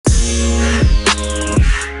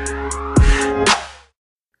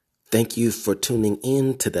Thank you for tuning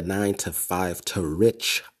in to the 9 to 5 to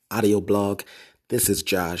Rich audio blog. This is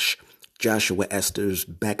Joshua Esters,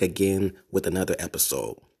 back again with another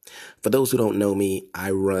episode. For those who don't know me,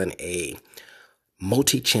 I run a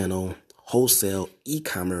multi-channel wholesale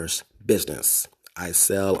e-commerce business. I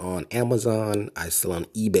sell on Amazon, I sell on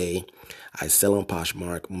eBay, I sell on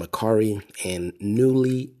Poshmark, Mercari, and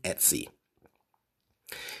newly Etsy.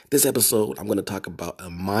 This episode, I'm going to talk about a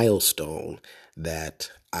milestone that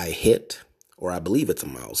I hit, or I believe it's a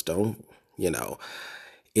milestone. It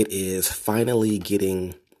is finally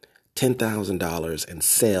getting $10,000 in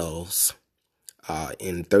sales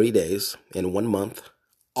in 30 days, in 1 month,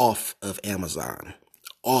 off of Amazon.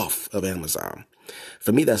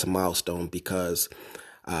 For me, that's a milestone because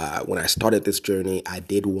when I started this journey, I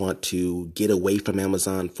did want to get away from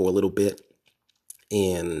Amazon for a little bit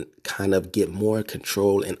and kind of get more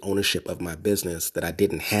control and ownership of my business that I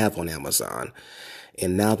didn't have on Amazon.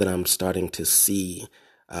 And now that I'm starting to see,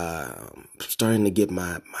 starting to get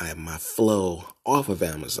my flow off of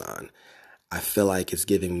Amazon, I feel like it's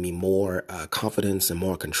giving me more confidence and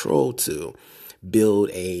more control to build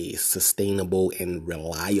a sustainable and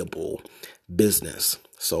reliable business.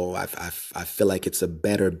 So I feel like it's a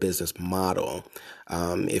better business model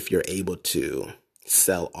if you're able to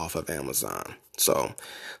sell off of Amazon. So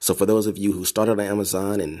for those of you who started on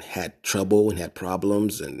Amazon and had trouble and had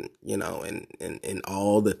problems and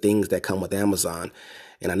all the things that come with Amazon,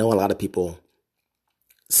 and I know a lot of people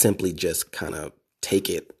simply just kind of take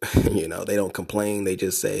it, they don't complain. They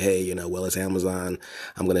just say, hey, well, it's Amazon.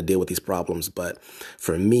 I'm going to deal with these problems. But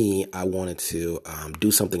for me, I wanted to do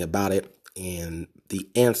something about it. And the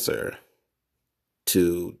answer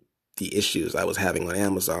to the issues I was having on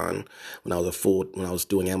Amazon when I was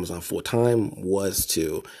doing Amazon full time was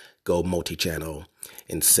to go multi-channel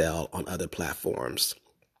and sell on other platforms.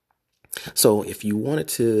 So if you wanted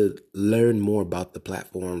to learn more about the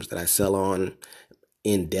platforms that I sell on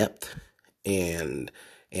in depth and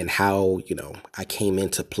how, I came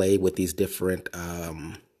into play with these different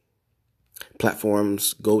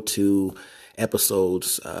platforms, go to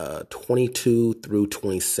episodes 22 through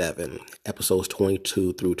 27.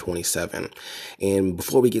 And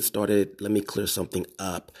before we get started, let me clear something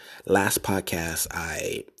up. Last podcast,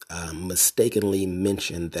 I mistakenly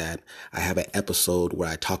mentioned that I have an episode where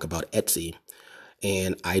I talk about Etsy,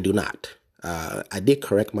 and I do not. I did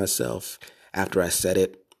correct myself after I said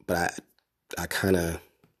it, but I kind of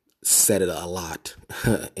said it a lot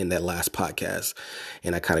in that last podcast,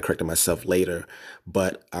 and I kind of corrected myself later.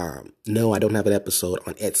 But no, I don't have an episode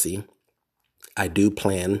on Etsy. I do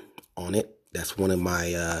plan on it. That's one of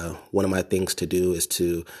my things to do is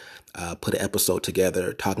to put an episode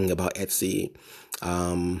together talking about Etsy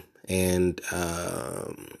and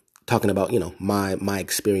talking about my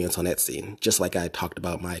experience on Etsy, just like I talked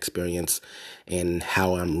about my experience and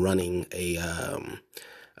how I'm running a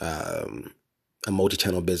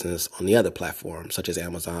multi-channel business on the other platforms, such as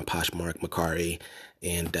Amazon, Poshmark, Mercari,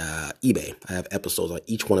 and eBay. I have episodes on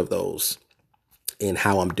each one of those and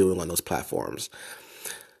how I'm doing on those platforms.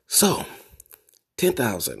 So,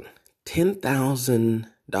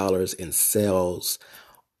 $10,000 in sales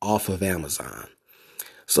off of Amazon.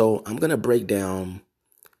 So I'm going to break down,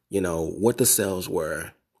 what the sales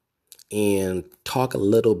were and talk a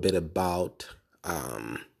little bit about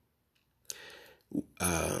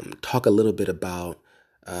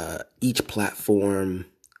each platform,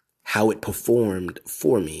 how it performed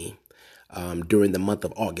for me during the month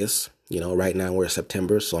of August. Right now we're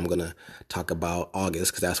September, so I'm going to talk about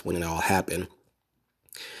August because that's when it all happened.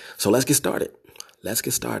 So let's get started.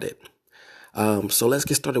 So let's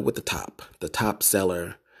get started with the top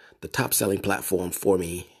selling platform for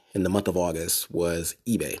me in the month of August was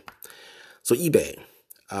eBay. So eBay,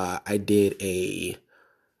 I did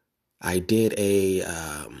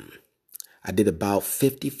about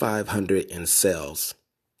 5,500 in sales,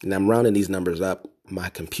 and I'm rounding these numbers up. My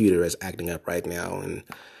computer is acting up right now, and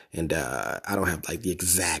I don't have like the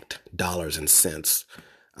exact dollars and cents.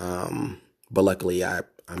 But luckily I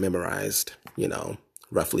memorized,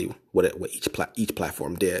 roughly what each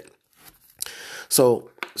platform did. So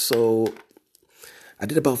I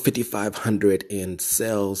did about 5,500 in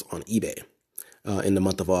sales on eBay in the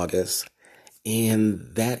month of August.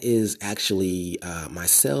 And that is actually, my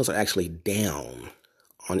sales are actually down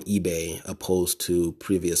on eBay opposed to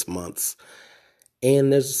previous months.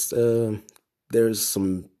 And there's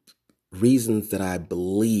some reasons that I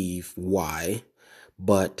believe why,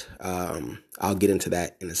 but I'll get into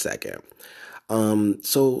that in a second.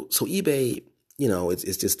 So eBay,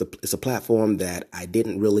 it's a platform that I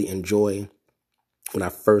didn't really enjoy when I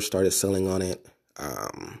first started selling on it.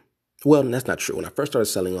 Well, that's not true. When I first started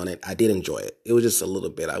selling on it, I did enjoy it. It was just a little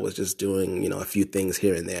bit. I was just doing, a few things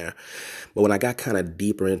here and there. But when I got kind of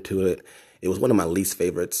deeper into it, it was one of my least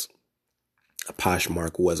favorites.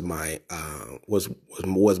 Poshmark was my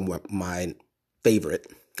favorite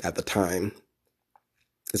at the time.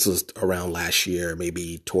 This was around last year,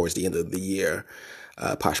 maybe towards the end of the year.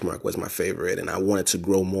 Poshmark was my favorite, and I wanted to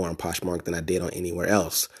grow more on Poshmark than I did on anywhere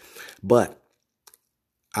else. But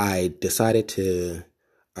I decided to,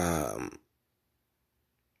 um,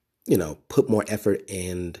 put more effort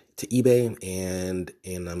into eBay, and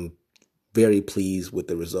I'm very pleased with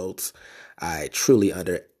the results. I truly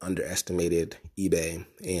underestimated eBay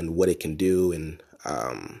and what it can do, and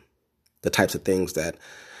the types of things that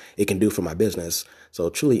it can do for my business. So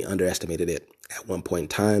truly underestimated it at one point in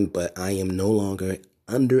time, but I am no longer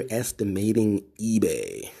underestimating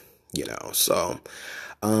eBay, So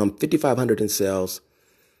 5,500 in sales.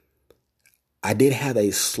 I did have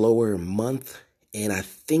a slower month, and I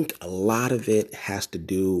think a lot of it has to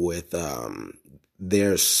do with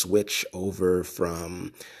their switch over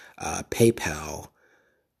from PayPal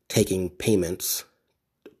taking payments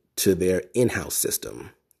to their in-house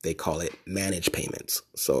system. They call it managed payments.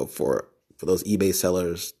 So for those eBay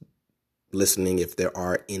sellers listening, if there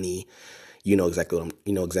are any, you know exactly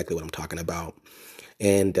what I'm talking about.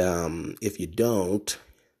 And if you don't,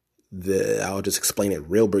 I'll just explain it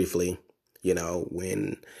real briefly.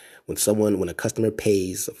 When a customer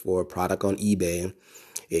pays for a product on eBay,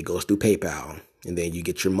 it goes through PayPal, and then you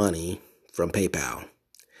get your money from PayPal.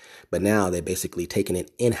 But now they're basically taking it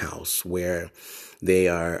in-house, where they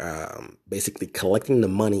are basically collecting the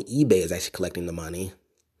money. eBay is actually collecting the money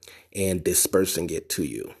and dispersing it to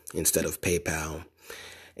you instead of PayPal.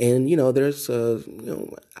 And there's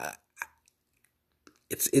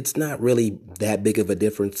it's not really that big of a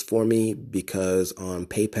difference for me, because on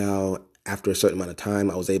PayPal, after a certain amount of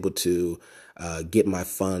time, I was able to get my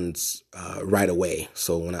funds right away.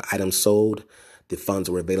 So when an item sold, the funds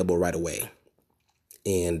were available right away.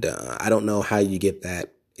 And I don't know how you get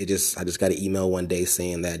that. I just got an email one day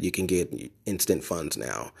saying that you can get instant funds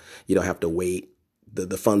now. You don't have to wait.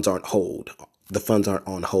 The funds aren't hold. The funds aren't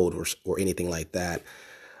on hold or anything like that,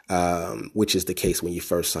 which is the case when you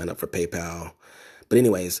first sign up for PayPal. But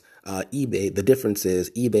anyways, eBay, the difference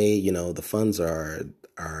is eBay, the funds are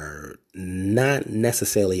not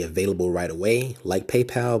necessarily available right away like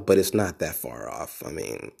PayPal, but it's not that far off. I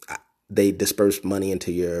mean, they disperse money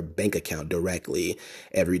into your bank account directly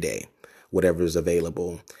every day, whatever is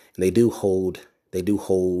available. And they do hold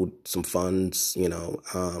some funds.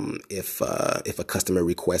 If a customer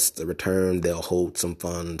requests a return, they'll hold some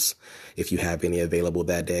funds if you have any available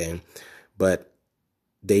that day. But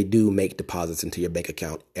they do make deposits into your bank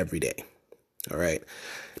account every day. All right.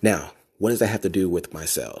 Now, what does that have to do with my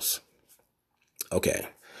sales? Okay.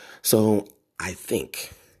 So I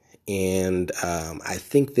think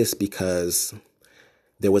this because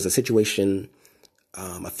there was a situation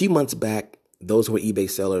a few months back. Those who are eBay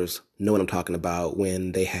sellers know what I'm talking about,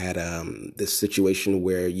 when they had this situation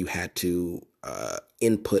where you had to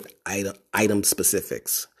input item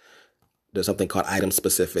specifics. There's something called item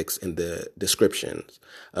specifics in the descriptions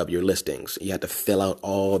of your listings. You have to fill out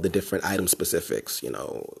all the different item specifics.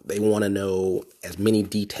 They want to know as many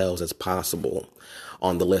details as possible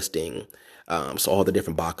on the listing. So all the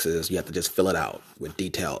different boxes, you have to just fill it out with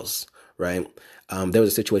details, right? There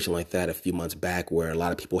was a situation like that a few months back where a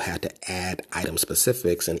lot of people had to add item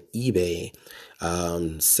specifics, and eBay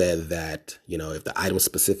said that, if the item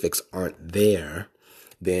specifics aren't there,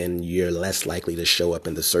 then you're less likely to show up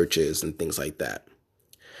in the searches and things like that.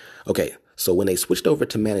 Okay, so when they switched over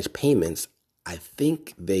to managed payments, I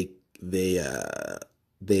think they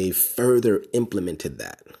further implemented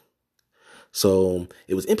that. So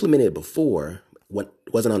it was implemented before,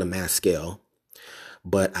 wasn't on a mass scale,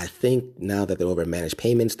 but I think now that they're over managed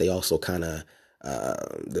payments, they also kind of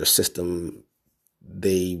their system,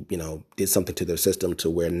 they did something to their system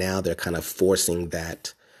to where now they're kind of forcing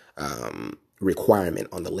that requirement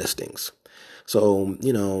on the listings. So,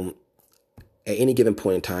 at any given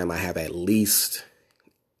point in time, I have at least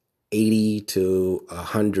 80 to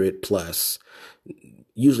 100 plus,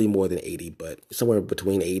 usually more than 80, but somewhere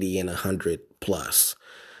between 80 and 100 plus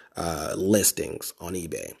listings on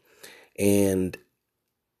eBay. And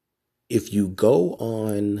if you go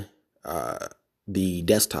on the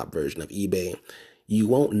desktop version of eBay, you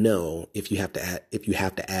won't know if you have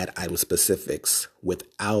to add item specifics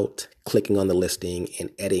without clicking on the listing and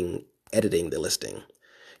editing the listing.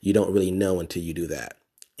 You don't really know until you do that.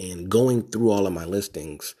 And going through all of my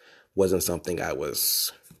listings wasn't something I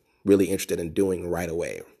was really interested in doing right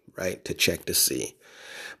away, right? To check to see.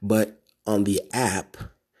 But on the app,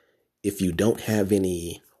 if you don't have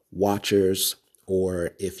any watchers,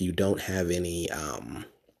 or if you don't have any,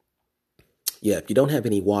 if you don't have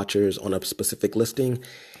any watchers on a specific listing,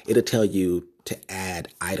 it'll tell you to add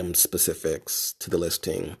item specifics to the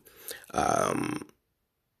listing. And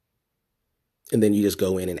then you just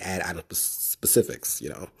go in and add item specifics,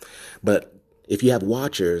 But if you have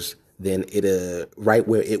watchers, then it right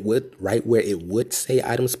where it would say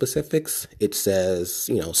item specifics, it says,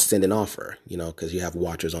 send an offer, because you have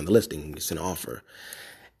watchers on the listing, you send an offer.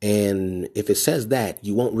 And if it says that,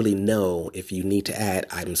 you won't really know if you need to add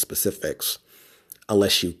item specifics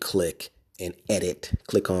unless you click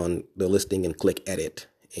on the listing and click edit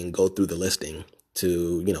and go through the listing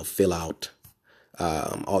to, fill out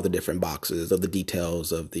all the different boxes of the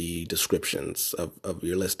details of the descriptions of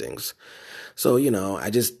your listings. So, I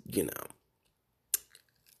just,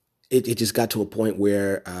 it just got to a point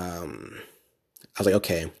where I was like,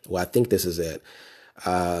 okay, well, I think this is it.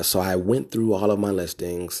 So I went through all of my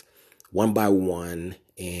listings one by one,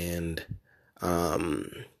 and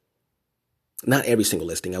not every single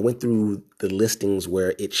listing. I went through the listings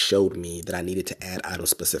where it showed me that I needed to add item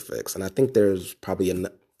specifics. And I think there's probably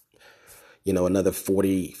another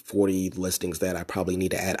 40 listings that I probably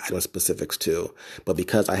need to add item specifics to. But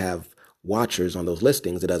because I have watchers on those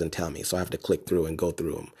listings, it doesn't tell me. So I have to click through and go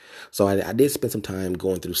through them. So I did spend some time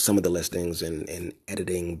going through some of the listings and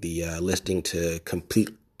editing the listing to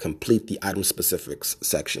complete the item specifics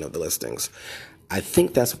section of the listings. I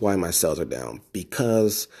think that's why my sales are down,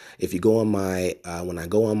 because if you go on when I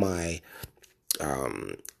go on my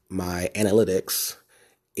analytics,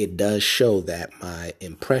 it does show that my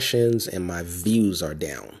impressions and my views are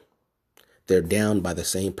down. They're down by the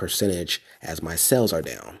same percentage as my sales are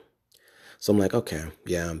down. So I'm like, okay,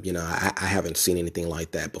 yeah, I haven't seen anything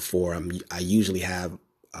like that before. I usually have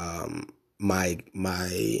my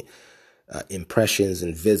impressions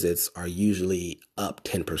and visits are usually up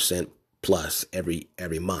 10% plus every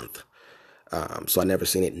month. So I never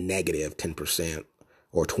seen it negative 10%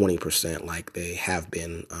 or 20% like they have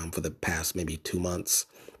been for the past maybe 2 months.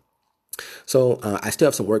 So I still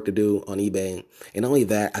have some work to do on eBay. And not only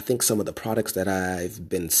that, I think some of the products that I've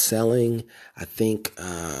been selling, I think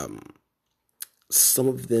some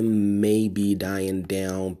of them may be dying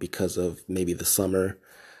down because of maybe the summer.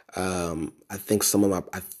 I think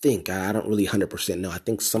I don't really 100% know. I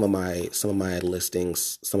think some of my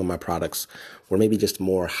listings, some of my products were maybe just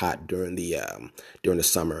more hot during the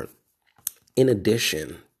summer. In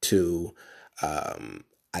addition to,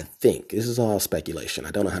 I think this is all speculation.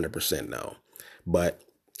 I don't 100% know, but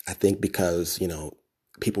I think because,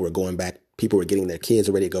 people were getting their kids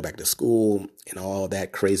ready to go back to school and all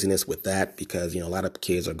that craziness with that, because, a lot of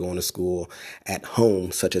kids are going to school at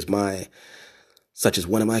home, such as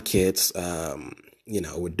one of my kids.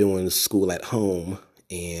 We're doing school at home,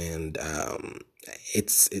 and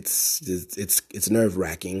it's nerve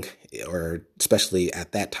wracking, or especially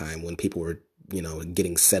at that time when people were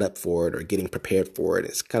getting set up for it or getting prepared for it.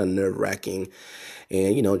 It's kind of nerve wracking,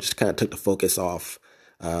 and just kind of took the focus off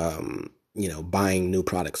buying new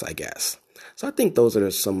products, I guess. So I think those are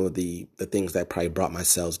some of the things that probably brought my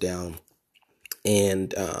sales down.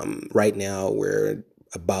 And right now we're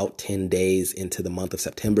about 10 days into the month of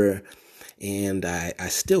September, and I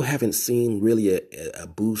still haven't seen really a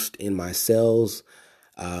boost in my sales.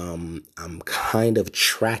 I'm kind of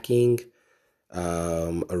tracking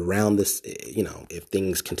around this, if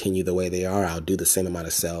things continue the way they are, I'll do the same amount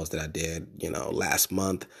of sales that I did, last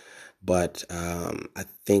month. But I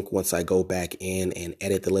think once I go back in and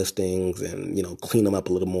edit the listings and, clean them up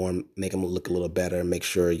a little more, make them look a little better, make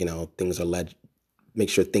sure, make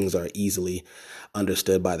sure things are easily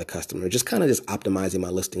understood by the customer, just optimizing my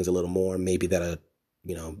listings a little more. Maybe that'll,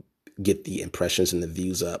 get the impressions and the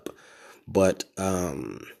views up. But,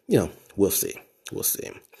 we'll see. We'll see.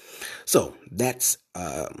 So that's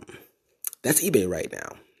eBay right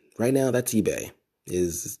now. Right now, that's eBay.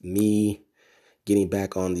 Is me getting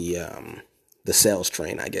back on the sales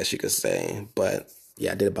train, I guess you could say. But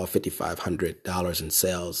yeah, I did about $5,500 in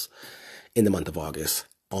sales in the month of August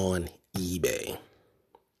on eBay.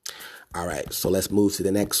 All right, so let's move to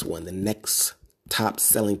the next one. The next top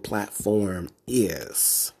selling platform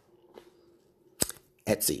is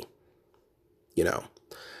Etsy.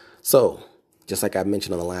 So just like I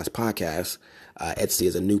mentioned on the last podcast, Etsy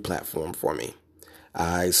is a new platform for me.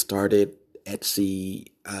 I started Etsy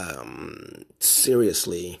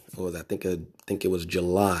seriously. I think it was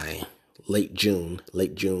July, late June,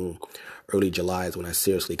 early July is when I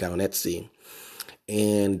seriously got on Etsy,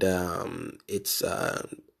 and I'm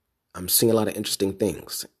seeing a lot of interesting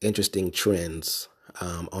trends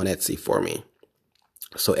on Etsy for me.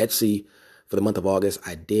 So Etsy, for the month of August,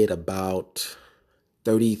 I did about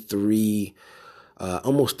 33,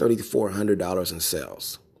 almost $3,400 in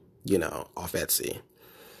sales, off Etsy.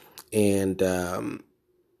 And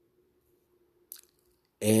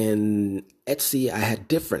Etsy, I had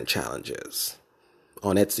different challenges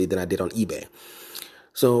on Etsy than I did on eBay.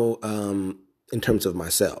 So, in terms of my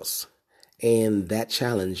sales, and that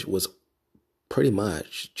challenge was pretty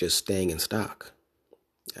much just staying in stock.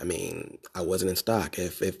 I mean, I wasn't in stock.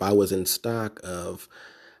 If I was in stock of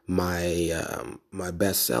my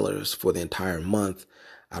best sellers for the entire month,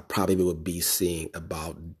 I probably would be seeing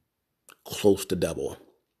about close to double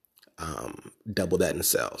that in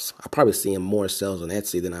sales. I probably seeing more sales on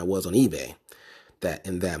Etsy than I was on eBay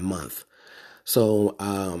that month. So,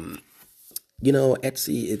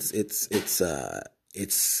 Etsy,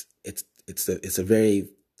 it's a very,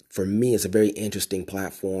 for me, it's a very interesting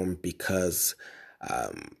platform because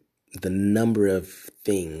the number of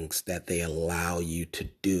things that they allow you to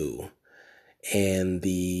do, and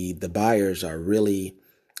the buyers are really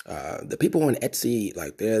the people on Etsy,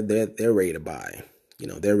 like they're ready to buy.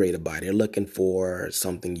 They're ready to buy. They're looking for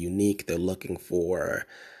something unique. They're looking for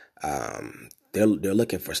they're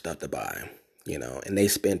looking for stuff to buy. And they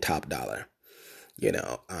spend top dollar.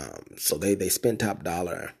 So they spend top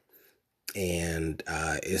dollar, and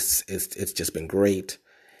it's just been great.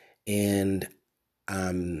 And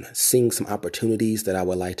I'm seeing some opportunities that I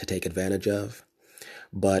would like to take advantage of,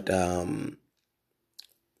 but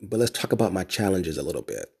let's talk about my challenges a little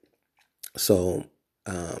bit. So,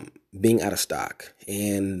 being out of stock,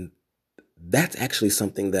 and that's actually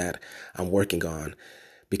something that I'm working on,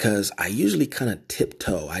 because I usually kind of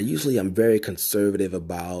tiptoe. I'm very conservative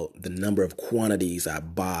about the number of quantities I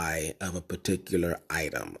buy of a particular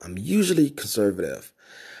item. I'm usually conservative,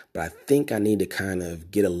 but I think I need to kind of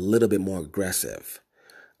get a little bit more aggressive.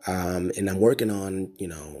 And I'm working on,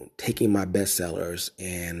 taking my best sellers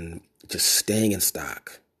and just staying in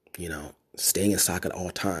stock, staying in stock at all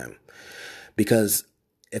time. Because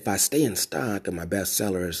if I stay in stock of my best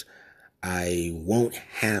sellers, I won't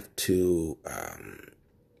have to,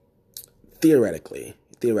 theoretically,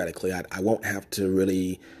 I won't have to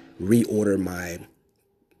really reorder my,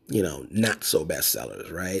 not so best sellers,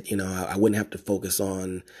 right? I wouldn't have to focus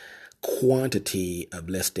on quantity of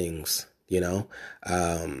listings,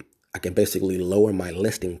 I can basically lower my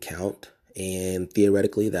listing count, and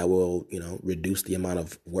theoretically that will, reduce the amount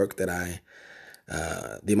of work that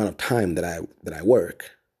the amount of time that I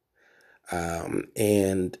work,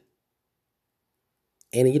 and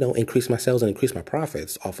increase my sales and increase my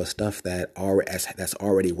profits off of stuff that's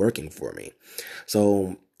already working for me.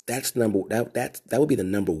 So that would be the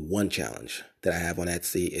number one challenge that I have on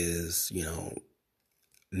Etsy is,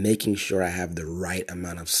 making sure I have the right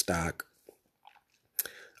amount of stock,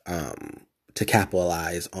 to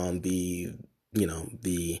capitalize on the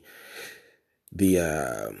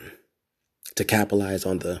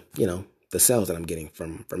sales that I'm getting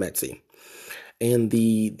from Etsy. And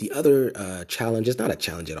the other challenge is not a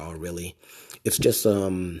challenge at all, really. It's just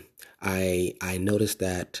I noticed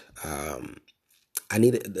that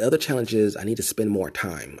the other challenge is I need to spend more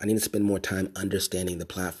time. I need to spend more time understanding the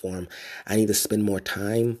platform. I need to spend more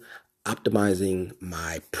time optimizing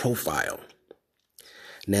my profile.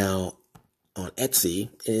 Now, on Etsy,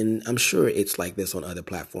 and I'm sure it's like this on other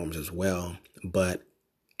platforms as well, but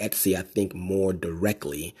Etsy, I think more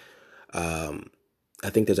directly, I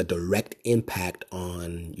think there's a direct impact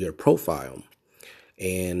on your profile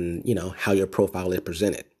and, how your profile is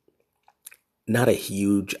presented. Not a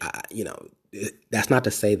huge, that's not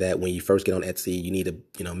to say that when you first get on Etsy, you need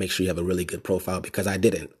to, make sure you have a really good profile, because I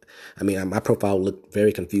didn't. I mean, my profile looked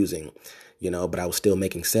very confusing, but I was still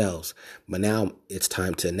making sales. But now it's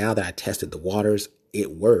time now that I tested the waters,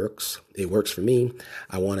 it works. It works for me.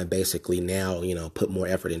 I want to basically now, put more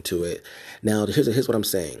effort into it. Now, here's what I'm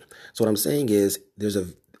saying. So what I'm saying is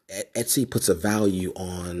Etsy puts a value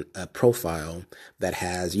on a profile that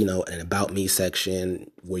has, an about me section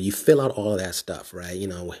where you fill out all of that stuff, right?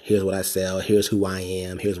 Here's what I sell. Here's who I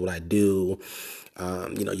am. Here's what I do.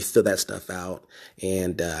 You fill that stuff out,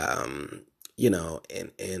 and,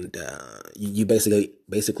 you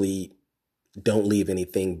basically don't leave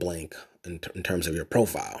anything blank in terms of your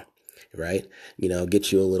profile, right?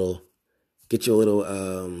 Get you a little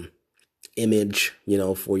image,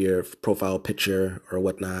 for your profile picture or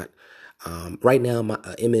whatnot. Right now, my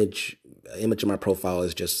image of my profile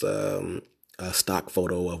is just a stock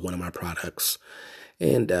photo of one of my products,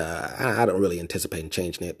 and I don't really anticipate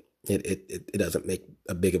changing it. It doesn't make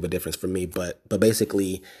a big of a difference for me, but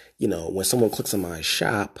basically, when someone clicks on my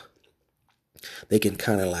shop, they can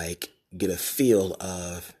kind of like get a feel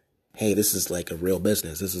of, hey, this is like a real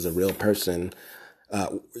business. This is a real person.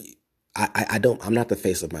 Uh, I'm not the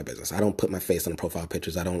face of my business. I don't put my face on the profile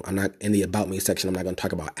pictures. I'm not in the about me section. I'm not going to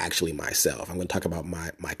talk about actually myself. I'm going to talk about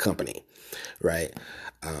my company. Right.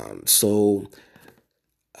 So,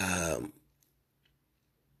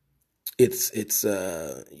 it's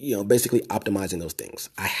basically optimizing those things.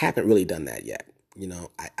 I haven't really done that yet.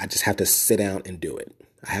 I just have to sit down and do it.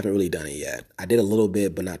 I haven't really done it yet. I did a little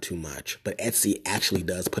bit, but not too much. But Etsy actually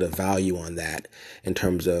does put a value on that in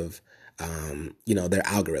terms of, their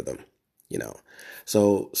algorithm, you know.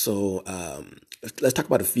 So let's talk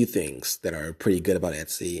about a few things that are pretty good about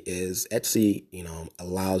Etsy. Is Etsy,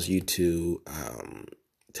 allows you to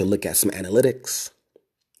look at some analytics.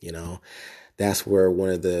 You know, that's where one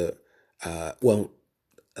of the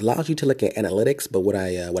allows you to look at analytics, but what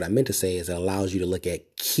I meant to say is it allows you to look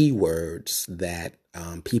at keywords that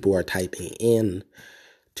people are typing in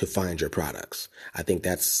to find your products. I think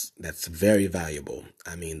that's very valuable.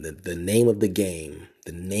 I mean, the name of the game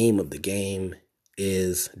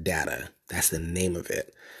is data. That's the name of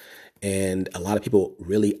it. And a lot of people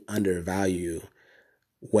really undervalue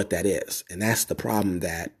what that is. And that's the problem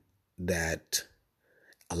that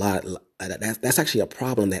a lot that's actually a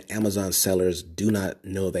problem that Amazon sellers do not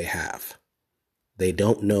know they have. They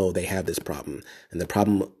don't know they have this problem. And the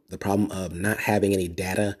problem of not having any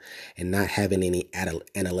data and not having any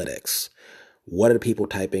analytics. What are people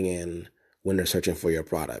typing in when they're searching for your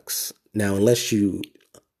products? Now, unless you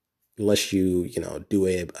do a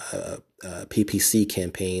PPC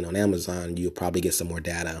campaign on Amazon, you'll probably get some more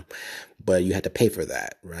data, but you have to pay for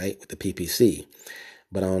that, right? With the PPC.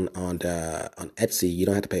 But on Etsy, you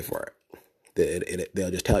don't have to pay for it.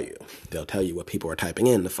 They'll just tell you. They'll tell you what people are typing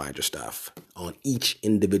in to find your stuff on each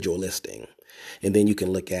individual listing. And then you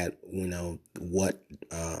can look at, what,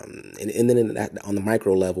 and then on the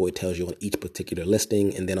micro level, it tells you on each particular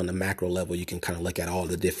listing. And then on the macro level, you can kind of look at all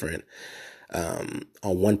the different, on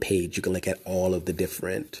one page, you can look at all of the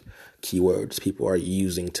different keywords people are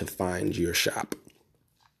using to find your shop.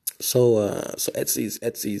 So Etsy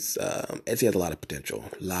has a lot of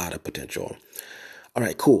potential. All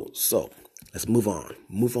right, cool. So let's move on.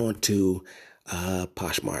 Move on to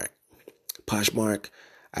Poshmark. Poshmark,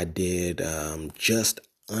 I did just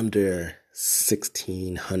under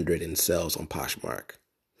 1,600 in sales on Poshmark.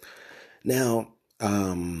 Now,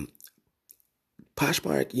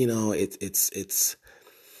 Poshmark, it's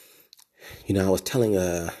I was telling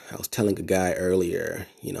a guy earlier,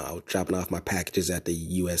 I was dropping off my packages at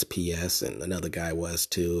the USPS, and another guy was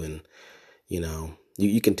too, and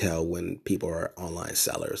you can tell when people are online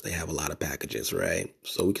sellers, they have a lot of packages, right?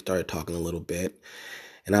 So we started talking a little bit,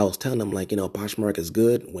 and I was telling them, like, Poshmark is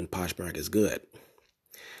good when Poshmark is good.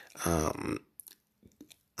 I'm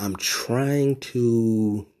trying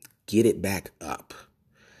to get it back up.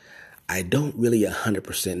 I don't really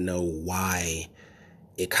 100% know why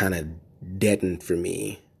it kind of deadened for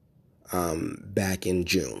me back in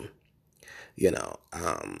June,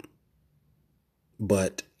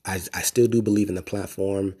 but I still do believe in the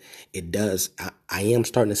platform. It does. I am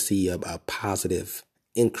starting to see a positive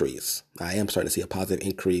increase. I am starting to see a positive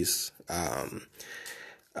increase,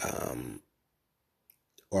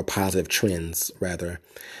 or positive trends rather,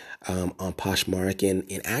 on Poshmark. And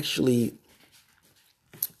actually,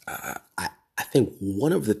 I think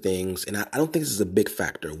one of the things, and I don't think this is a big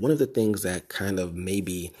factor, one of the things that kind of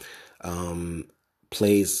maybe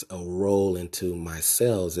plays a role into my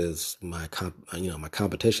sales is my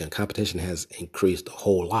competition. Competition has increased a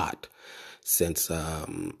whole lot since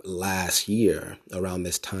last year, around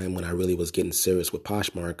this time when I really was getting serious with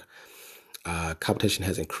Poshmark. Competition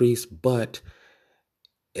has increased, but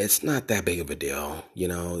it's not that big of a deal.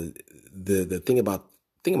 The thing about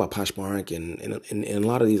Poshmark and a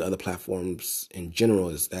lot of these other platforms in general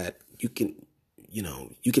is that you can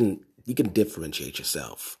differentiate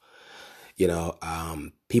yourself.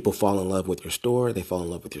 People fall in love with your store. They fall in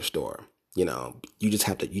love with your store. You just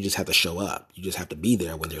have to show up. You just have to be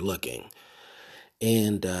there when they're looking.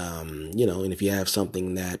 And, and if you have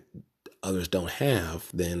something that others don't have,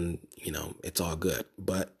 then, it's all good.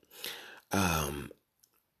 But,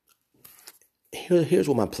 here's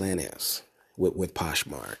what my plan is with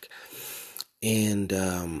Poshmark. And,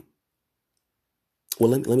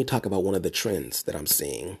 let me talk about one of the trends that I'm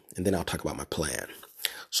seeing, and then I'll talk about my plan.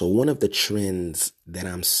 So one of the trends that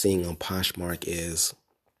I'm seeing on Poshmark is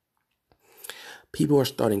people are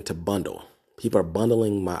starting to bundle. People are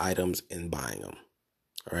bundling my items and buying them.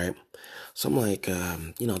 All right. So I'm like,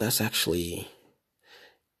 that's actually,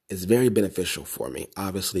 it's very beneficial for me.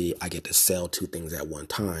 Obviously, I get to sell two things at one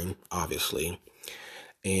time, obviously.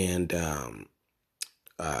 And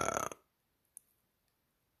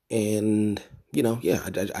And, yeah,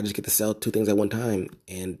 I just get to sell two things at one time,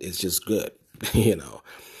 and it's just good, you know.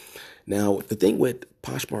 Now, the thing with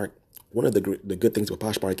Poshmark, one of the good things with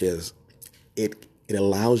Poshmark is it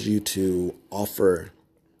allows you to offer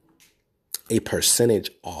a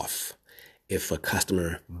percentage off if a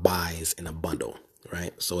customer buys in a bundle,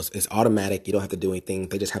 right? So it's automatic. You don't have to do anything.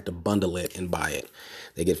 They just have to bundle it and buy it.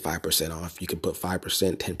 They get 5% off. You can put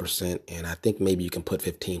 5%, 10%, and I think maybe you can put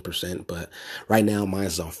 15%, but right now mine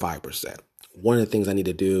is on 5%. One of the things I need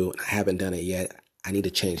to do, and I haven't done it yet, I need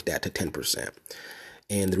to change that to 10%.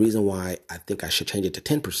 And the reason why I think I should change it to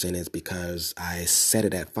 10% is because I set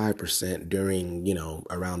it at 5% during,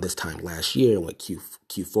 around this time last year when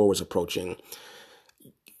Q4 was approaching.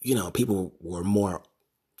 People were more,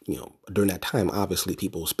 during that time, obviously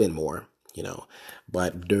people spend more,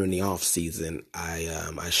 but during the off season,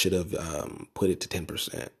 I should have put it to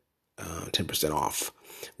 10%. 10% off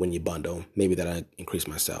when you bundle. Maybe that'll increase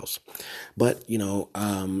my sales. But, so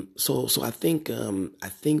I think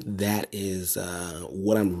that is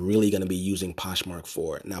what I'm really going to be using Poshmark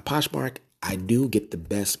for. Now, Poshmark, I do get the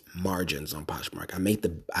best margins on Poshmark. I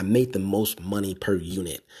made the most money per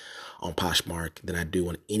unit on Poshmark than I do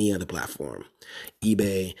on any other platform.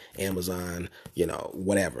 eBay, Amazon,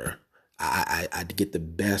 whatever. I get the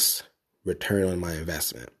best return on my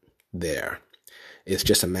investment there. It's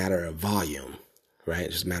just a matter of volume, right?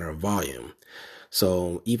 It's just a matter of volume.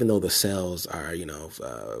 So even though the sales are,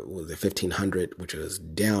 was it 1,500, which is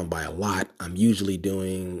down by a lot, I'm usually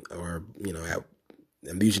doing,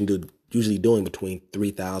 usually doing between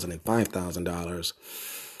 $3,000 and $5,000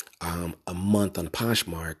 a month on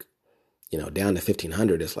Poshmark. Down to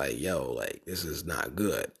 1,500. It's like, this is not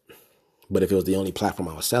good. But if it was the only platform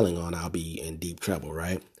I was selling on, I'll be in deep trouble,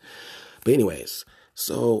 right? But anyways.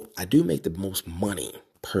 So I do make the most money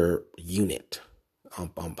per unit on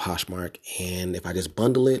Poshmark, and if I just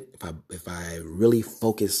bundle it, if I really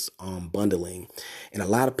focus on bundling, and a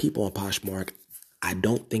lot of people on Poshmark, I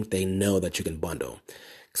don't think they know that you can bundle,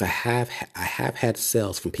 because I have had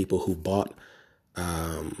sales from people who bought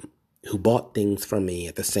things from me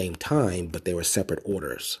at the same time, but they were separate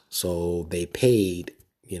orders, so they paid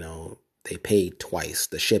twice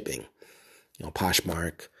the shipping.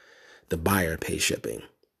 Poshmark, the buyer pays shipping.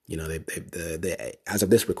 They as of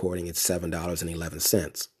this recording, it's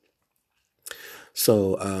 $7.11.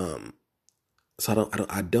 So, I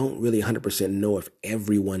don't really 100% know if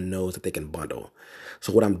everyone knows that they can bundle.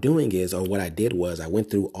 So what I'm doing is, or what I did was, I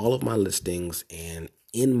went through all of my listings, and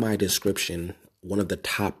in my description, one of the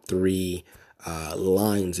top 3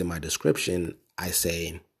 lines in my description, I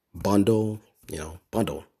say bundle,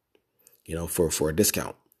 for a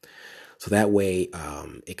discount. So that way,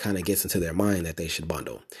 it kind of gets into their mind that they should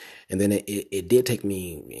bundle. And then it did take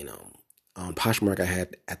me, on Poshmark,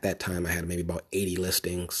 at that time, I had maybe about 80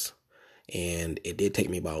 listings. And it did take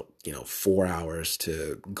me about, 4 hours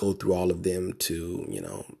to go through all of them to,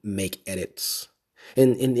 make edits.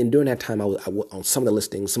 And during that time, I on some of the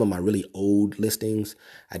listings, some of my really old listings,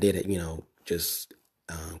 I did, just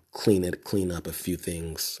clean up a few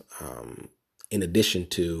things, in addition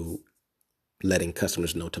to letting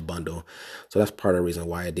customers know to bundle. So that's part of the reason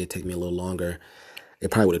why it did take me a little longer.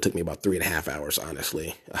 It probably would have took me about 3.5 hours,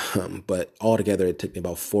 honestly. But altogether, it took me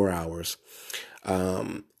about 4 hours.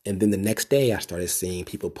 And then the next day, I started seeing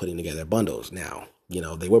people putting together bundles. Now,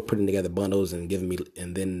 they were putting together bundles and giving me,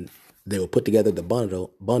 and then they will put together the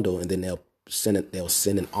bundle, and then they'll send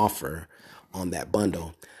an offer on that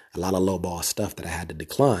bundle. A lot of lowball stuff that I had to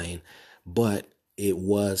decline, but it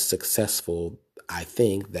was successful. I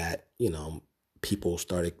think that, people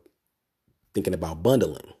started thinking about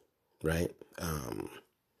bundling, right?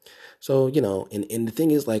 So, and the thing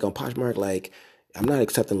is, like, on Poshmark, like, I'm not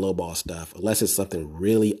accepting lowball stuff unless it's something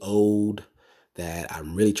really old that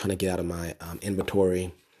I'm really trying to get out of my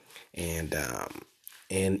inventory. And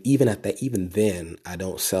even then, I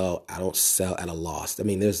don't sell at a loss. I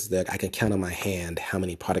mean, I can count on my hand how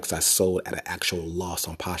many products I sold at an actual loss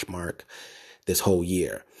on Poshmark this whole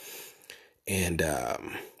year. And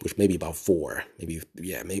which may be about 4, maybe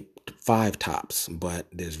 5 tops, but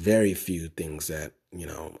there's very few things that,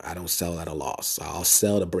 I don't sell at a loss. I'll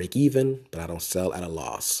sell to break even, but I don't sell at a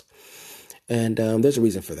loss. And there's a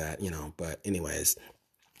reason for that, but anyways,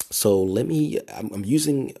 so I'm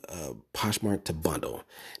using Poshmark to bundle.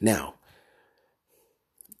 Now,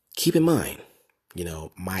 keep in mind,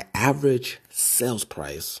 my average sales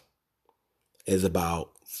price is about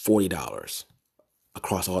 $40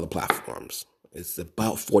 across all the platforms. It's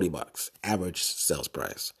about $40 average sales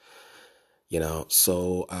price.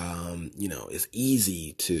 So it's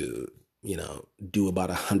easy to do about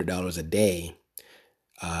 $100 a day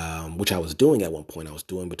which I was doing at one point. I was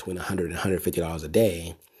doing between $100 and $150 a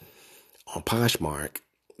day on Poshmark.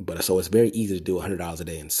 But so it's very easy to do $100 a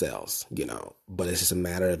day in sales, but it's just a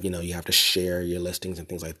matter of, you have to share your listings and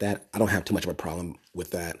things like that. I don't have too much of a problem with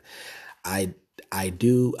that. I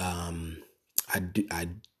do, I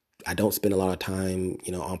don't spend a lot of time,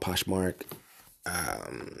 on Poshmark.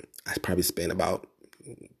 I probably spend about,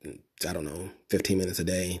 15 minutes a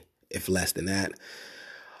day, if less than that,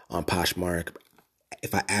 on Poshmark.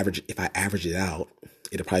 If I average it out,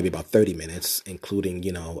 it'll probably be about 30 minutes, including,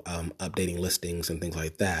 updating listings and things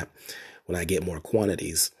like that. When I get more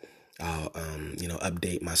quantities, I'll,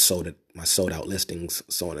 update my sold out listings,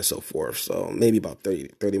 so on and so forth. So maybe about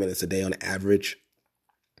 30 minutes a day on average.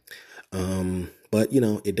 But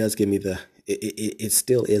it does give me it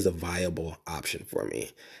still is a viable option for me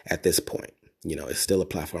at this point. It's still a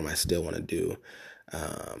platform I still want to do,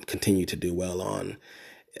 continue to do well on.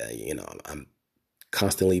 I'm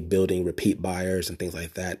constantly building repeat buyers and things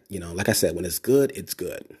like that. Like I said, when it's good, it's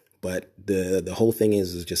good. But the whole thing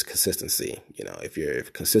is just consistency. If you're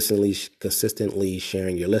consistently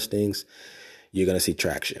sharing your listings, you're going to see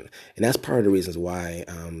traction. And that's part of the reasons why,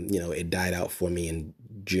 it died out for me in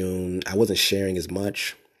June. I wasn't sharing as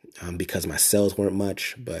much because my sales weren't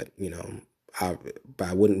much, but, I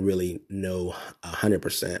wouldn't really know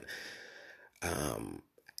 100%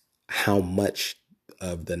 how much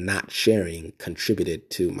of the not sharing contributed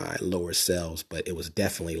to my lower sales, but it was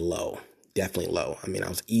definitely low. I mean, I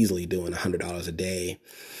was easily doing $100 a day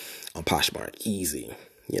on Poshmark, easy,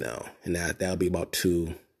 and that'll be about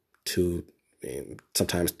two,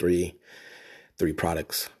 sometimes three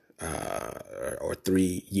products, or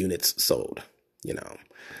 3 units sold,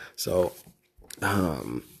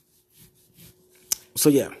 so,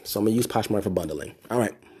 yeah, so I'm gonna use Poshmark for bundling. All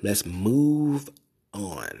right, let's move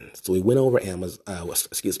on. So we went over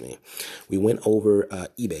we went over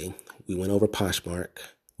eBay, we went over Poshmark,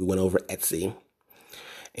 we went over Etsy,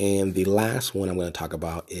 and the last one I'm going to talk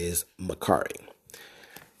about is Mercari.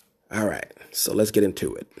 All right, so let's get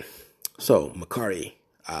into it. So Mercari,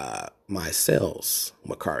 my sales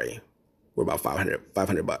Mercari were about $500.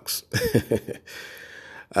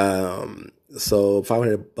 So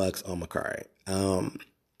 $500 on Mercari.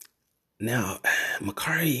 Now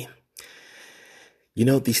Mercari,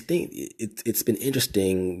 these things, it's been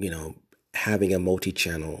interesting, having a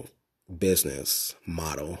multi-channel business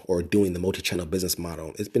model, or doing the multi-channel business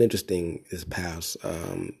model. It's been interesting this past,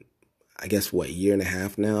 year and a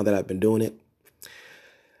half now that I've been doing it,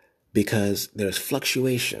 because there's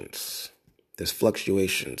fluctuations.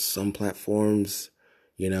 Some platforms,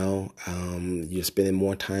 you're spending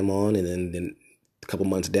more time on, and then a couple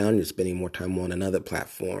months down, you're spending more time on another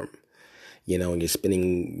platform, and you're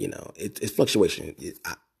spending, it's fluctuation.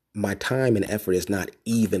 My time and effort is not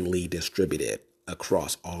evenly distributed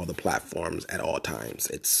across all the platforms at all times.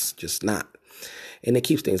 It's just not. And it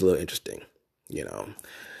keeps things a little interesting,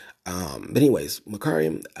 But anyways,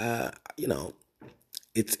 Mercari,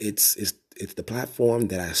 it's the platform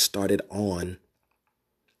that I started on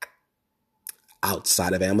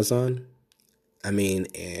outside of Amazon. I mean,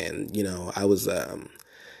 and I was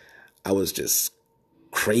just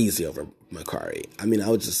crazy over Mercari. I mean, I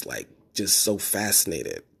was just so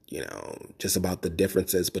fascinated, just about the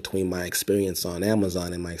differences between my experience on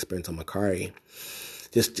Amazon and my experience on Mercari.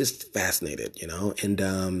 Just fascinated, and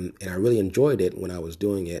I really enjoyed it when I was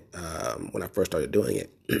doing it, when I first started doing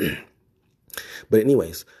it. But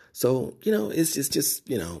anyways, so, it's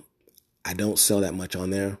just, I don't sell that much on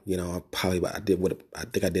there. I did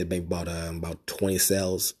maybe about 20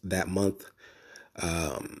 sales that month.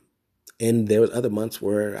 And there was other months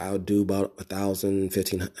where I would do about 1,000,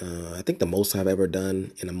 1,500. I think the most I've ever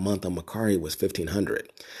done in a month on Mercari was 1,500.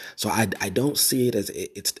 So I don't see it as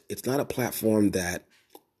it's not a platform that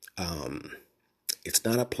I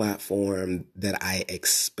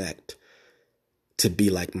expect to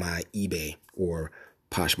be like my eBay or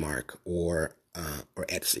Poshmark or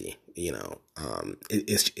Etsy.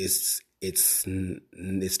 It's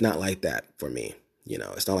not like that for me.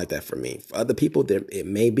 It's not like that for me. For other people,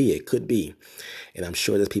 it could be. And I'm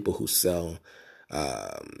sure there's people who sell,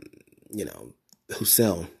 who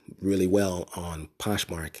sell really well on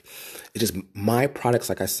Poshmark. It's just my products,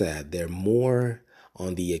 like I said, they're more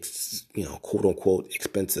on the, quote unquote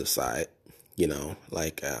expensive side,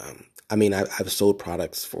 I've sold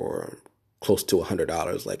products for close to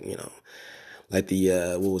 $100, like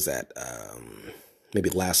the, what was that? Maybe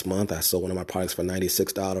last month I sold one of my products for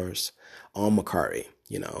 $96 on Mercari.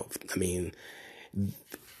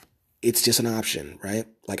 It's just an option, right?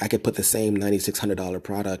 Like I could put the same $9,600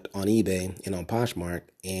 product on eBay and on Poshmark,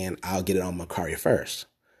 and I'll get it on Mercari first.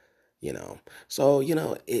 you know. So,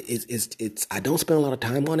 it's I don't spend a lot of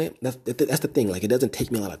time on it. That's the thing. Like, it doesn't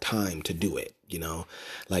take me a lot of time to do it,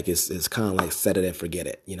 like it's kind of like set it and forget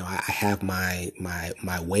it. I have my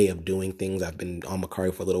way of doing things. I've been on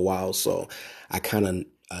Mercari for a little while, so I kind of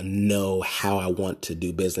know how I want to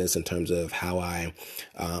do business in terms of how on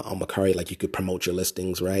Mercari, like, you could promote your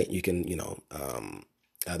listings, right? You can,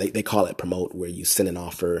 they call it promote, where you send an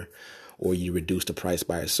offer or you reduce the price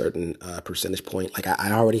by a certain percentage point. Like,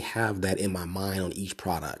 I already have that in my mind on each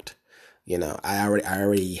product. I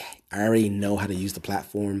already know how to use the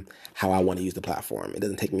platform, how I want to use the platform. It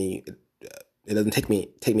doesn't take me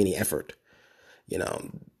any effort. You know,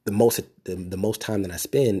 the most time that I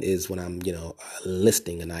spend is when I'm,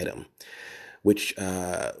 listing an item, which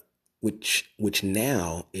which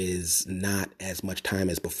now is not as much time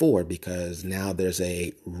as before, because now there's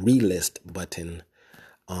a relist button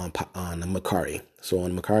on Mercari. So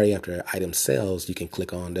on Mercari, after an item sells, you can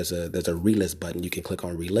click on, there's a relist button. You can click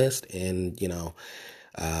on relist, and it'll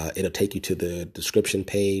take you to the description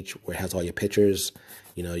page where it has all your pictures.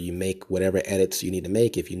 You make whatever edits you need to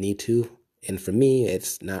make if you need to. And for me,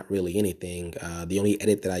 it's not really anything. The only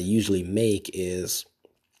edit that I usually make is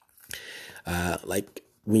like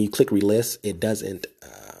when you click relist, it doesn't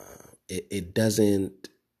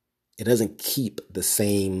keep the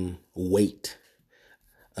same weight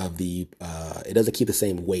it doesn't keep the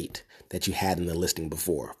same weight that you had in the listing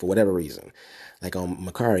before, for whatever reason. Like on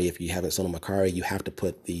Mercari, if you haven't sold on Mercari, you have to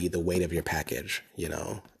put the weight of your package,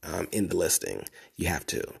 in the listing. You have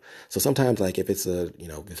to. So sometimes, like, if it's if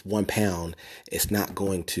it's 1 pound, it's not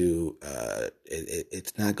going to,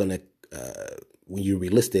 it's not going to, when you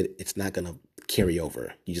relist it, it's not going to carry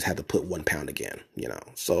over. You just have to put 1 pound again,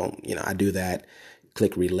 So, I do that,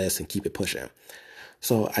 click relist, and keep it pushing.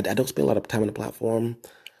 So I don't spend a lot of time on the platform,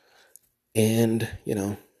 and,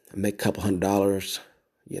 I make a couple $100,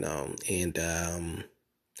 and,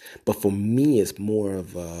 but for me, it's more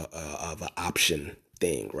of an option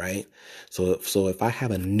thing, right? So if I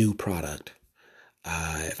have a new product,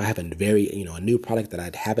 if I have a new product that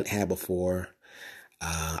I haven't had before,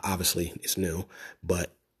 obviously it's new,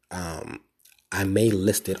 but, I may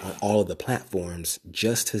list it on all of the platforms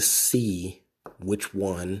just to see which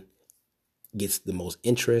one gets the most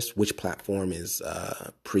interest, which platform is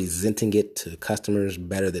presenting it to customers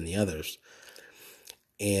better than the others,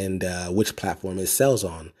 and which platform it sells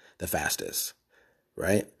on the fastest,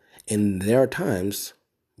 right? And there are times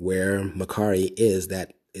where Mercari is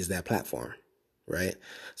that platform, right?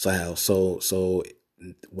 So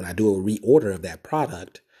when I do a reorder of that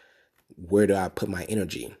product, where do I put my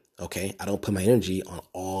energy? Okay, I don't put my energy on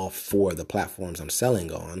all 4 of the platforms I'm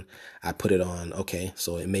selling on. I put it on, okay,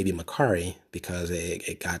 so it may be Mercari, because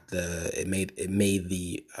it made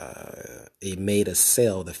a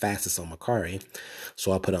sale the fastest on Mercari.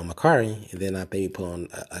 So I put it on Mercari, and then I maybe put on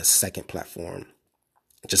a second platform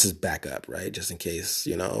just as backup, right? Just in case,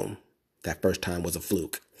 that first time was a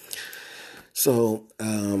fluke. So,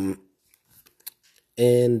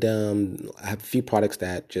 and I have a few products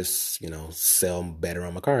that just, sell better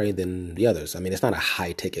on Mercari than the others. I mean, it's not a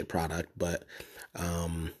high ticket product, but,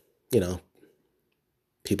 you know,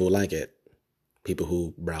 people like it. People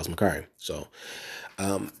who browse Mercari. So,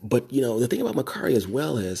 but, the thing about Mercari as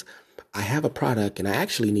well is I have a product, and I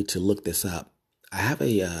actually need to look this up. I have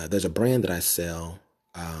there's a brand that I sell.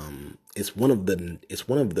 It's one of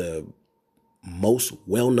the most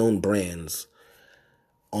well-known brands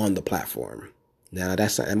on the platform. Now,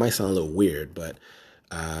 it might sound a little weird, but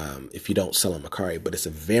if you don't sell on Mercari, but it's a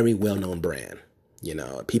very well-known brand.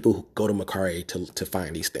 People who go to Mercari to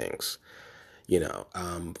find these things.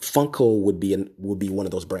 Funko would be one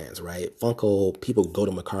of those brands, right? Funko, people go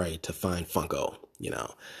to Mercari to find Funko.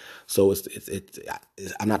 So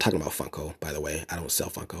I'm not talking about Funko, by the way. I don't sell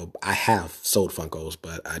Funko. I have sold Funkos,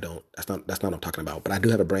 but I don't. That's not what I'm talking about. But I do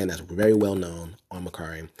have a brand that's very well known on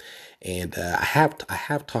Mercari, and I have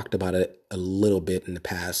talked about it a little bit in the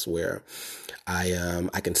past, where I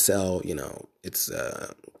can sell. It's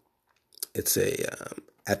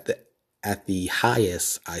at the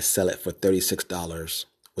highest, I sell it for $36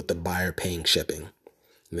 with the buyer paying shipping,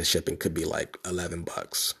 and the shipping could be like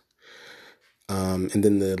 $11. And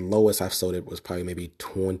then the lowest I've sold it was probably maybe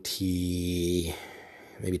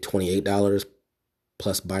 $28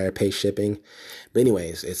 plus buyer pay shipping. But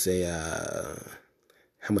anyways, it's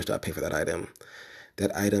how much do I pay for that item?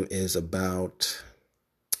 That item is about,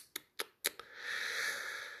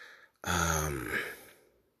 how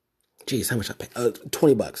much I pay?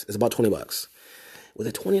 $20. It's about $20. Was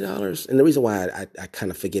it $20? And the reason why I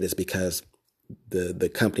kind of forget is because the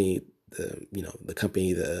company,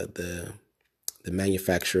 the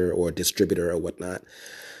manufacturer or distributor or whatnot,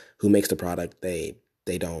 who makes the product, they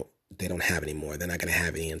don't have anymore. They're not going to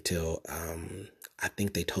have any until I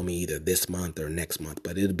think they told me either this month or next month,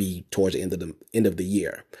 but it'll be towards the end of the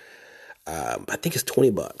year. I think it's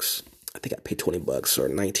 $20. I think I paid $20 or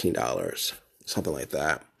 $19, something like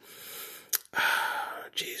that.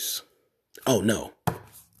 Jeez. Oh no,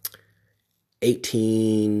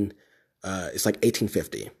 18. It's like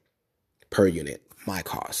 $18.50 per unit, my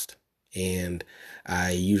cost, and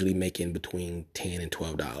I usually make in between $10 and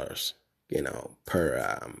 $12,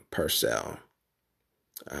 per sale.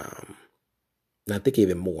 And I think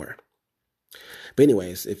even more. But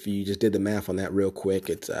anyways, if you just did the math on that real quick,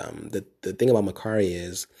 it's the thing about Mercari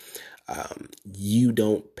is you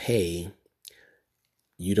don't pay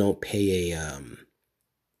Mercari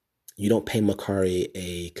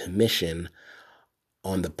a commission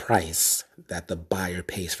on the price that the buyer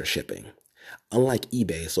pays for shipping. Unlike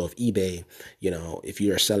eBay, so if eBay, if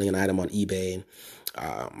you are selling an item on eBay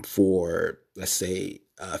for, let's say,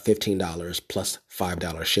 $15 plus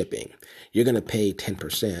 $5 shipping, you're going to pay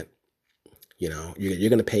 10%. You're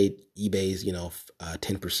going to pay eBay's,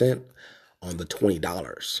 10% on the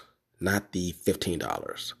 $20, not the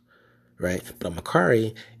 $15, right? But on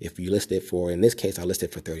Mercari, if you list it for, in this case, I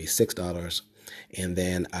listed for $36, and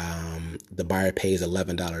then the buyer pays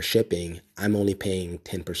 $11 shipping, I'm only paying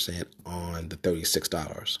 10% on the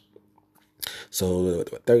 $36. So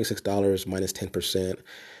 $36 minus 10%,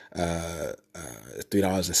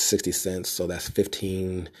 $3.60. So that's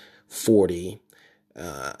 $15.40,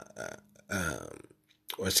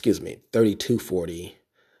 or excuse me, $32.40.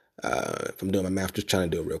 If I'm doing my math, just trying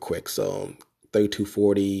to do it real quick. So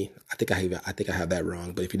 $32.40. I think I have that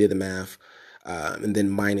wrong. But if you did the math, and then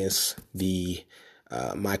minus the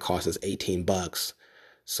my cost is $18.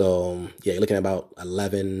 So yeah, you're looking at about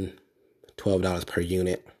 $11, $12 per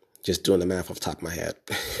unit. Just doing the math off the top of my head.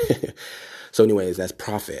 So anyways, that's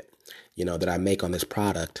profit, that I make on this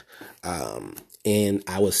product. And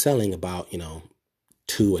I was selling about,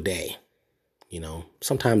 2 a day.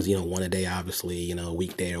 Sometimes, one a day, obviously,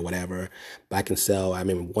 weekday or whatever, but I can sell. I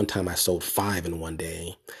remember one time I sold 5 in one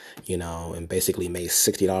day, and basically made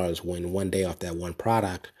 $60 in one day off that one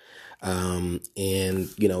product. And,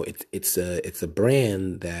 it's a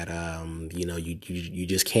brand that, you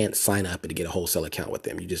just can't sign up and get a wholesale account with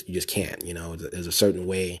them. You just can't, there's a certain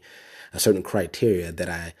criteria that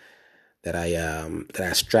I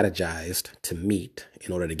strategized to meet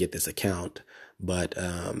in order to get this account. But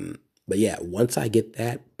yeah, once I get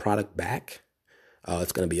that product back,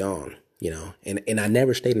 it's going to be on, and I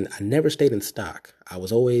never stayed in stock. I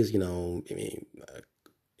was always,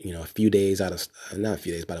 a few days out of, not a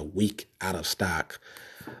few days, but a week out of stock.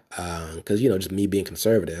 Cause just me being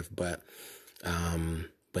conservative, but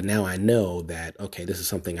now I know that, okay, this is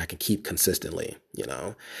something I can keep consistently,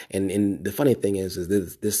 and the funny thing is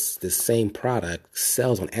this same product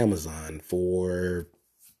sells on Amazon for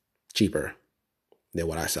cheaper than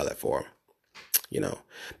what I sell it for,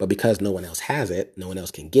 but because no one else has it, no one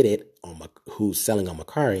else can get it who's selling on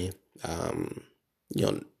Mercari.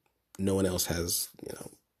 No one else has,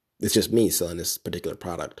 it's just me selling this particular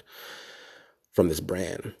product from this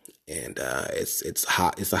brand, and it's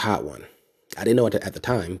hot. It's a hot one. I didn't know it at the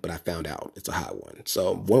time, but I found out it's a hot one.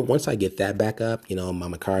 So once I get that back up, my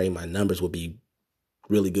Mercari, my numbers will be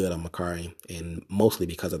really good on Mercari, and mostly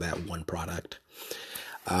because of that one product.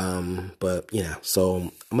 But yeah,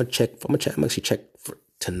 so I'm actually check for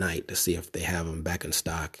tonight to see if they have them back in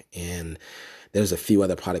stock. And there's a few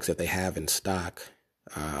other products that they have in stock.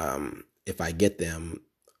 If I get them,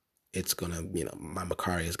 it's gonna, my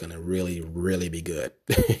Mercari is gonna really, really be good,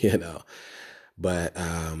 But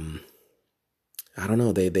I don't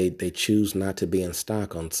know. They choose not to be in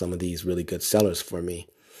stock on some of these really good sellers for me.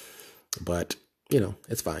 But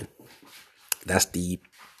it's fine. That's the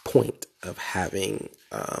point of having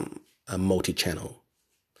a multi-channel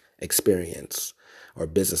experience or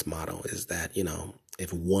business model, is that,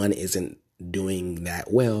 if one isn't doing that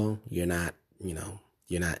well, you're not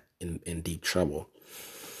in deep trouble.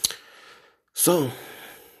 So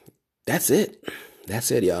that's it.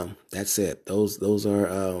 That's it, y'all. That's it. Those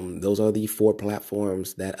are the 4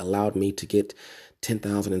 platforms that allowed me to get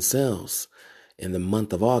 10,000 in sales in the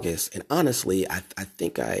month of August. And honestly, I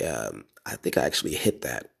think I actually hit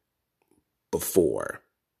that before,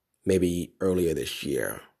 maybe earlier this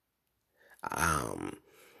year. I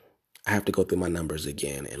have to go through my numbers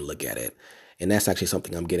again and look at it. And that's actually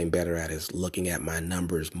something I'm getting better at, is looking at my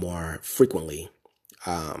numbers more frequently.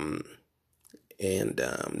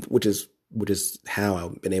 Which is how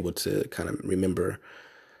I've been able to kind of remember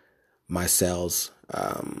my sales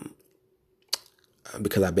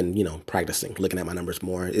because I've been, practicing, looking at my numbers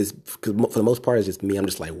more. Is because for the most part, it's just me. I'm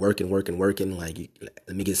just like working. Like,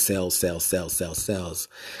 let me get sales. Because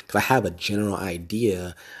I have a general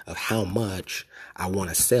idea of how much I want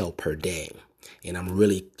to sell per day. And I'm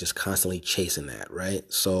really just constantly chasing that, right?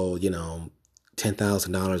 So,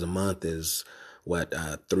 $10,000 a month is what,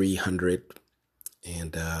 300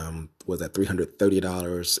 and was that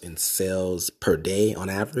 $330 in sales per day on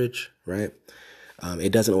average, right?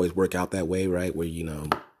 It doesn't always work out that way, right? Where,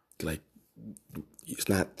 like it's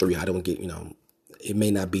not three. I don't get, it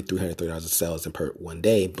may not be $330 of sales in per one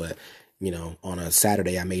day, but on a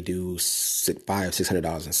Saturday I may do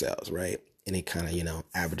 $600 in sales, right? And it kind of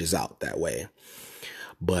averages out that way.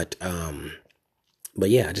 But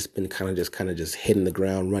yeah, I just been kind of just hitting the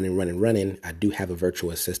ground, running. I do have a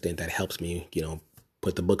virtual assistant that helps me,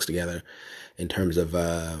 put the books together in terms of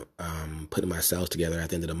putting my sales together at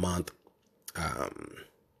the end of the month.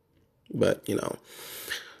 But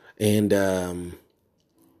and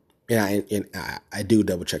yeah, and I do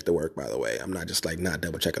double check the work, by the way. I'm not just like not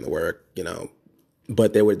double checking the work,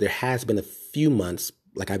 But there has been a few months,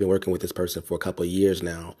 like I've been working with this person for a couple of years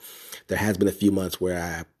now. There has been a few months where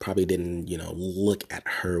I probably didn't, look at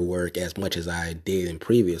her work as much as I did in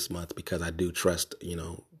previous months, because I do trust,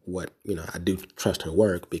 I do trust her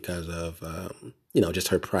work because of, just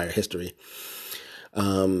her prior history.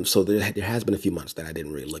 So there has been a few months that I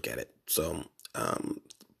didn't really look at it. So,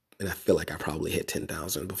 and I feel like I probably hit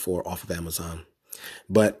 10,000 before off of Amazon,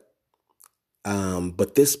 but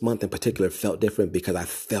this month in particular felt different because I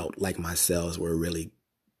felt like my sales were really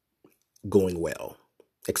going well,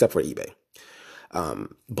 except for eBay.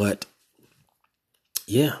 But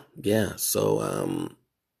yeah. So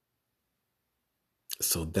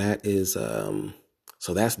that is,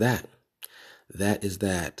 so that's that. That is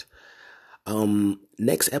that.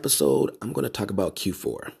 Next episode, I'm going to talk about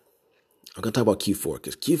Q4. I'm going to talk about Q4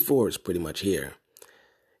 because Q4 is pretty much here,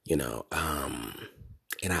 and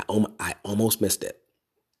I almost missed it.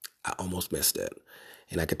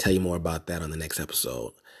 And I could tell you more about that on the next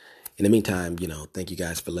episode. In the meantime, thank you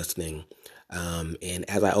guys for listening. And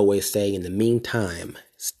as I always say, in the meantime,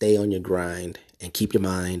 stay on your grind and keep your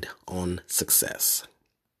mind on success.